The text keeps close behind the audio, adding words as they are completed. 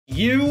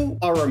You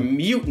are a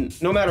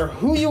mutant. No matter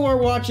who you are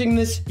watching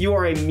this, you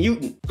are a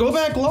mutant. Go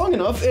back long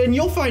enough and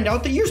you'll find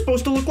out that you're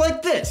supposed to look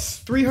like this.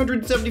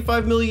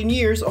 375 million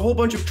years, a whole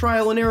bunch of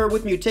trial and error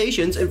with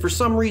mutations, and for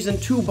some reason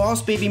 2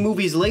 Boss Baby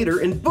movies later,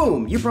 and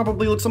boom, you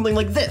probably look something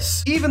like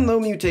this. Even though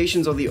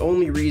mutations are the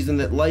only reason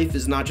that life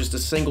is not just a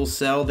single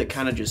cell that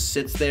kind of just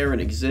sits there and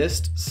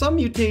exists, some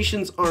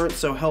mutations aren't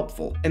so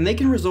helpful, and they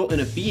can result in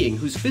a being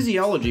whose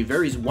physiology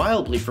varies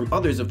wildly from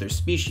others of their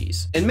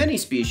species. In many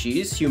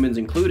species, humans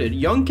included,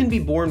 young can be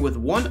born with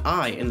one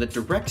eye in the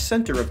direct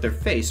center of their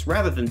face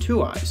rather than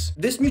 2 eyes.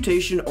 This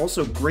mutation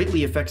also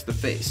greatly affects the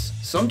face.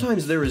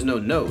 Sometimes there is no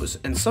nose,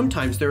 and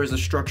sometimes there is a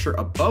structure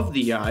above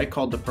the eye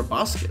called the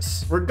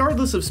proboscis.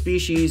 Regardless of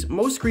species,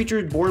 most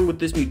creatures born with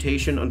this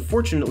mutation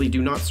unfortunately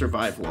do not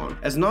survive long,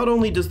 as not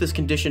only does this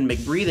condition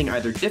make breathing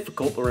either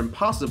difficult or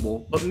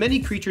impossible, but many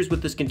creatures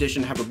with this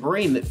condition have a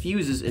brain that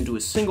fuses into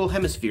a single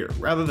hemisphere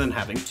rather than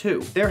having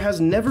 2. There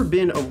has never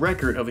been a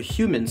record of a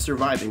human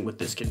surviving with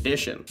this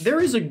condition.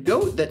 There is a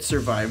goat that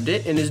survived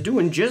it and is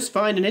doing just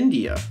fine in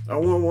India. I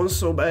want one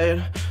so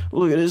bad.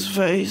 Look at his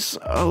face.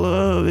 I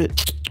love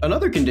it.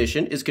 Another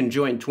condition is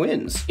conjoined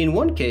twins. In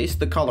one case,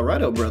 the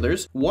Colloredo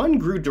brothers, one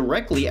grew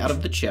directly out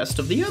of the chest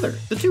of the other.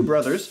 The 2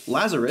 brothers,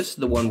 Lazarus,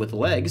 the one with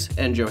legs,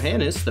 and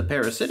Johannes, the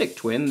parasitic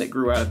twin that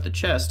grew out of the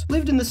chest,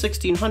 lived in the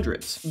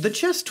 1600s. The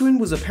chest twin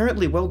was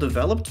apparently well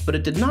developed, but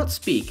it did not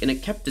speak, and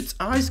it kept its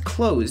eyes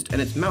closed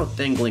and its mouth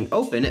dangling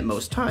open at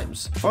most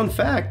times. Fun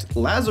fact,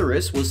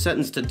 Lazarus was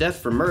sentenced to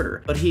death for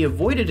murder, but he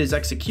avoided his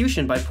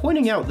execution by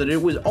pointing out that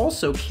it would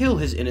also kill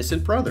his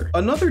innocent brother.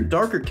 Another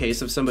darker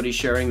case of somebody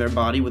sharing their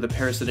body with a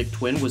parasitic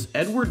twin was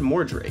Edward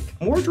Mordrake.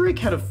 Mordrake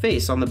had a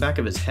face on the back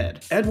of his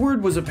head.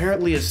 Edward was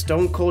apparently a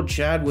stone-cold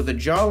Chad with a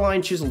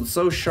jawline chiseled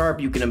so sharp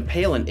you can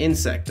impale an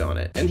insect on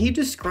it, and he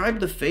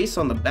described the face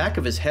on the back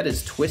of his head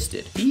as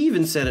twisted. He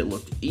even said it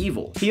looked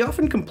evil. He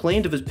often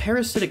complained of his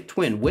parasitic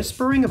twin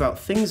whispering about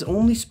things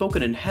only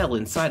spoken in hell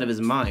inside of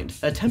his mind,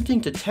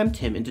 attempting to tempt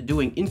him into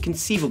doing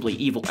inconceivably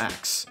evil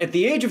acts. At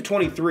the age of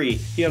 23,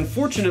 he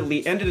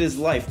unfortunately ended his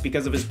life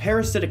because of his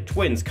parasitic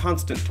twin's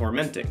constant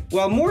tormenting.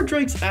 While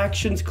Mordrake's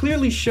actions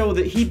clearly show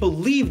that he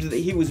believed that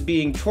he was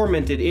being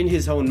tormented in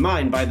his own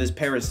mind by this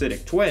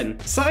parasitic twin,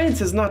 science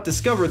has not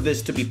discovered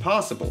this to be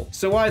possible.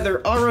 So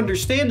either our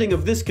understanding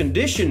of this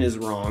condition is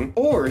wrong,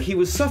 or he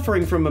was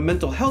suffering from a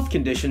mental health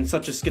condition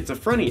such as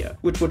schizophrenia,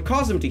 which would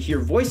cause him to hear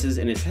voices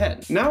in his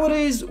head.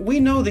 Nowadays, we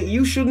know that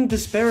you shouldn't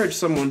disparage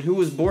someone who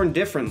was born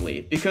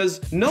differently,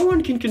 because no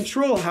one can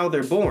control how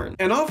they're born,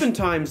 and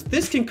oftentimes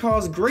this can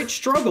cause great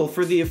struggle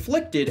for the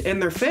afflicted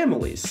and their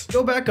families.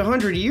 Go back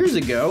 100 years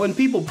ago and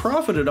people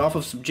profited off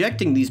of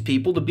subjecting these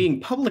people to being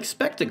public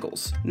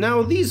spectacles.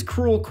 Now, these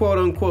cruel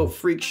quote-unquote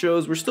freak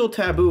shows were still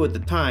taboo at the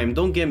time,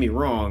 don't get me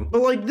wrong,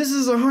 but like, this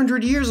is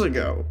 100 years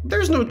ago.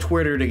 There's no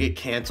Twitter to get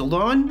canceled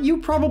on. You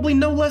probably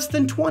know less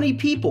than 20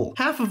 people.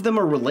 Half of them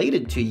are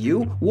related to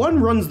you, one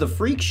runs the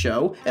freak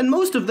show, and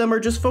most of them are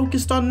just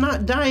focused on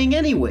not dying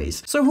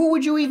anyways, so who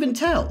would you even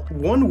tell?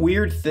 One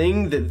weird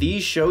thing that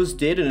these shows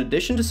did, in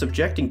addition to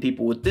subjecting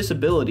people with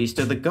disabilities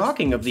to the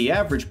gawking of the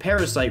average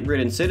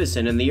parasite-ridden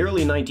citizen in the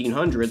early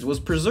 1900s, was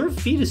preserve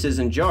fetuses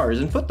in jars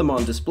and put them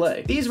on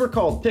display. These were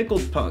called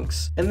Pickled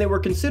Punks, and they were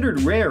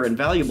considered rare and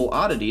valuable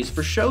oddities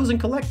for shows and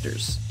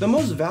collectors. The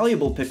most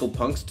valuable Pickled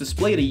Punks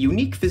displayed a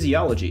unique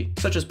physiology,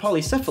 such as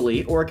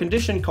polycephaly or a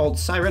condition called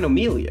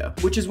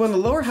cyanomelia, which is when the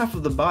lower half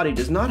of the body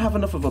does not have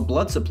enough of a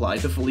blood supply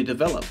to fully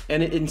develop,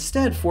 and it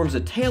instead forms a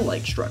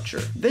tail-like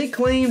structure. They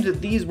claimed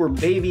that these were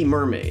baby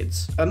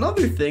mermaids.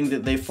 Another thing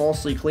that they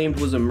falsely claimed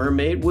was a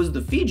mermaid was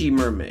the Fiji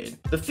Mermaid.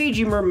 The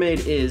Fiji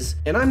Mermaid is,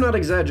 and I'm not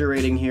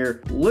exaggerating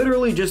here,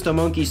 literally just a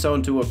monkey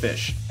sewn to a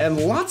fish. And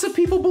lots of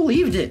people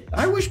believed it.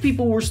 I wish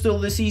people were still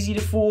this easy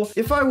to fool.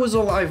 If I was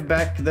alive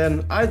back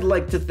then, I'd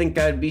like to think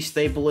I'd be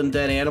stapling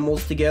dead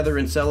animals together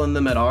and selling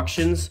them at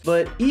auctions,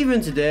 but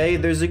even today,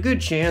 there's a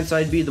good chance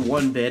I'd be the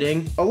one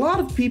bidding. A lot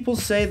of people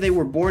say they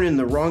were born in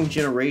the wrong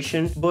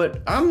generation,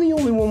 but I'm the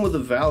only one with a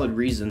valid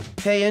reason.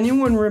 Hey,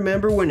 anyone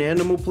remember when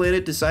Animal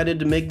Planet decided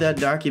to make that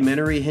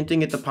documentary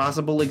hinting at the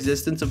possible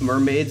existence of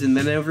mermaids and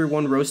then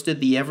everyone roasted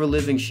the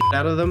ever-living shit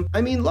out of them?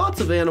 I mean,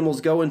 lots of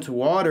animals go into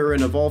water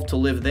and evolve to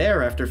live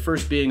there after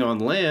first being on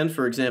land,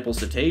 for example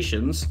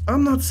cetaceans.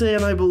 I'm not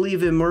saying I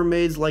believe in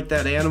mermaids like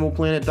that Animal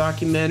Planet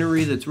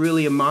documentary that's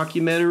really a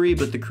mockumentary,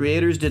 but the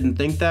creators didn't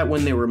think that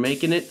when they were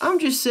making it. I'm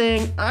just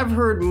saying I've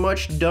heard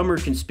much dumber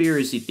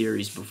conspiracy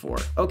theories before.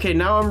 Okay,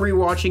 now I'm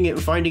rewatching it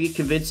and finding it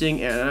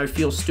convincing and I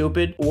feel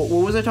stupid. What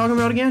was I talking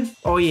about again?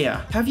 Oh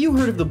yeah, have you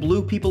heard of the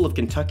blue people of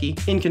Kentucky?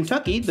 In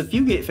Kentucky, the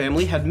Fugate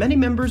family had many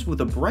members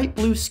with a bright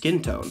blue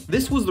skin tone.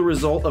 This was the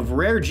result of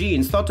rare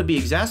genes thought to be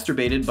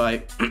exacerbated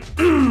by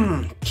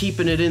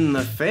keeping it in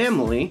the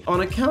family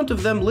on account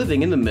of them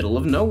living in the middle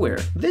of nowhere.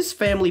 This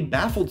family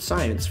baffled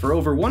science for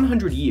over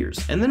 100 years,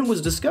 and then it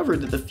was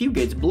discovered that the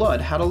Fugate's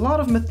blood had a lot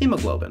of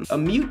methemoglobin, a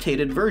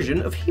mutated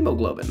version of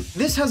hemoglobin.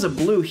 This has a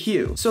blue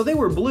hue, so they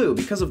were blue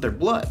because of their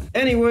blood.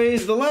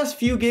 Anyways, the last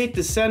Fugate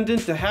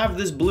descendant to have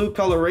this blue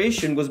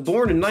coloration was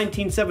born in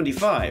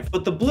 1975,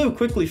 but the blue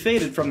quickly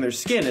faded from their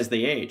skin as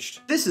they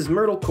aged. This is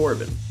Myrtle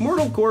Corbin.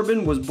 Myrtle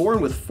Corbin was born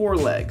with 4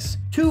 legs,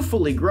 2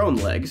 fully grown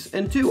legs,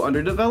 and 2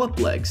 underdeveloped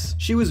legs.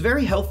 She was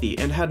very healthy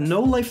and had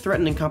no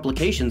life-threatening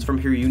complications from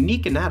her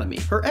unique anatomy.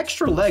 Her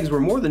extra legs were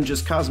more than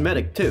just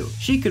cosmetic too.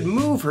 She could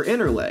move her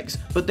inner legs,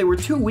 but they were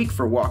too weak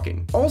for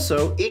walking.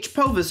 Also, each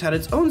pelvis had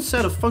its own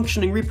set of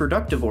functioning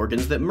reproductive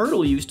organs that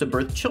Myrtle used to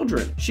birth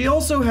children. She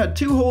also had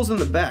 2 holes in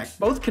the back,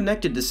 both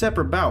connected to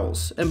separate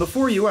bowels, and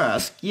before you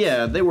ask,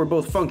 yeah, they were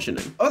both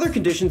functioning. Other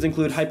conditions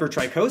include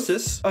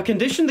hypertrichosis, a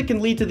condition that can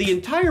lead to the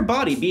entire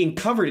body being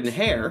covered in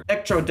hair,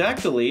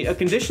 ectrodactyly, a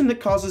condition that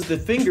causes the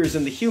fingers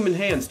in the human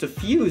hands to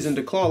fuse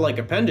into claw-like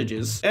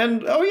appendages,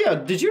 and oh yeah,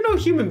 did you know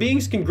human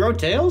beings can grow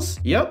tails?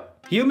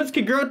 Yep, humans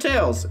can grow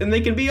tails, and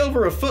they can be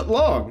over a foot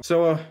long,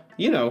 so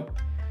you know,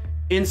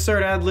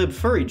 insert ad-lib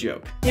furry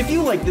joke. If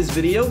you like this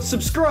video,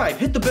 subscribe,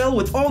 hit the bell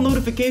with all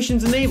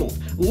notifications enabled,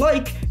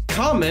 like,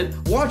 comment,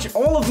 watch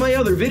all of my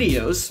other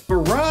videos,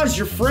 barrage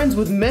your friends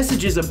with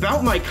messages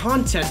about my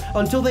content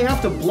until they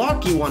have to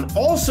block you on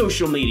all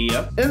social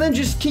media, and then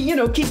just keep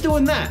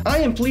doing that. I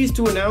am pleased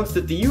to announce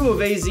that the U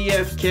of A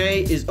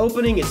ZFK is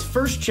opening its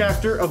first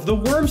chapter of the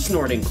Worm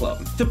Snorting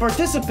Club. To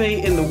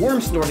participate in the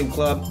Worm Snorting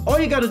Club, all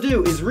you gotta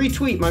do is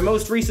retweet my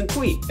most recent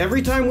tweet.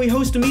 Every time we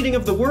host a meeting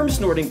of the Worm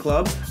Snorting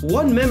Club,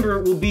 one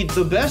member will be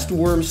the best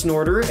worm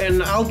snorter,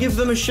 and I'll give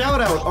them a shout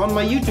out on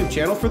my YouTube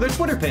channel for their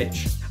Twitter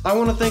page. I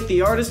want to thank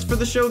the artists for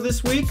the show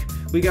this week.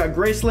 We got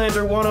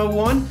Gracelander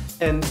 101,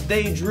 and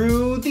they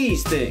drew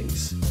these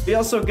things. We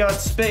also got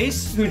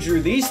Space, who drew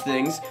these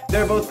things.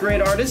 They're both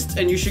great artists,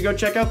 and you should go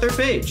check out their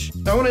page.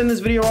 I want to end this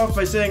video off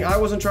by saying I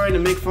wasn't trying to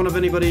make fun of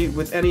anybody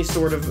with any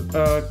sort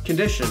of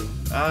condition.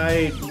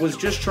 I was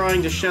just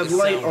trying to shed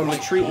light on the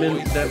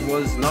treatment that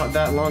was not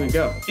that long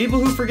ago. People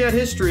who forget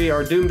history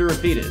are doomed to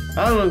repeat it.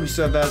 I don't know who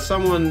said that.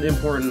 Someone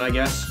important, I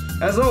guess.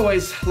 As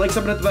always, like,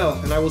 subscribe, hit the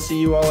bell, and I will see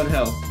you all in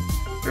hell.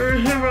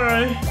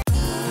 Bye.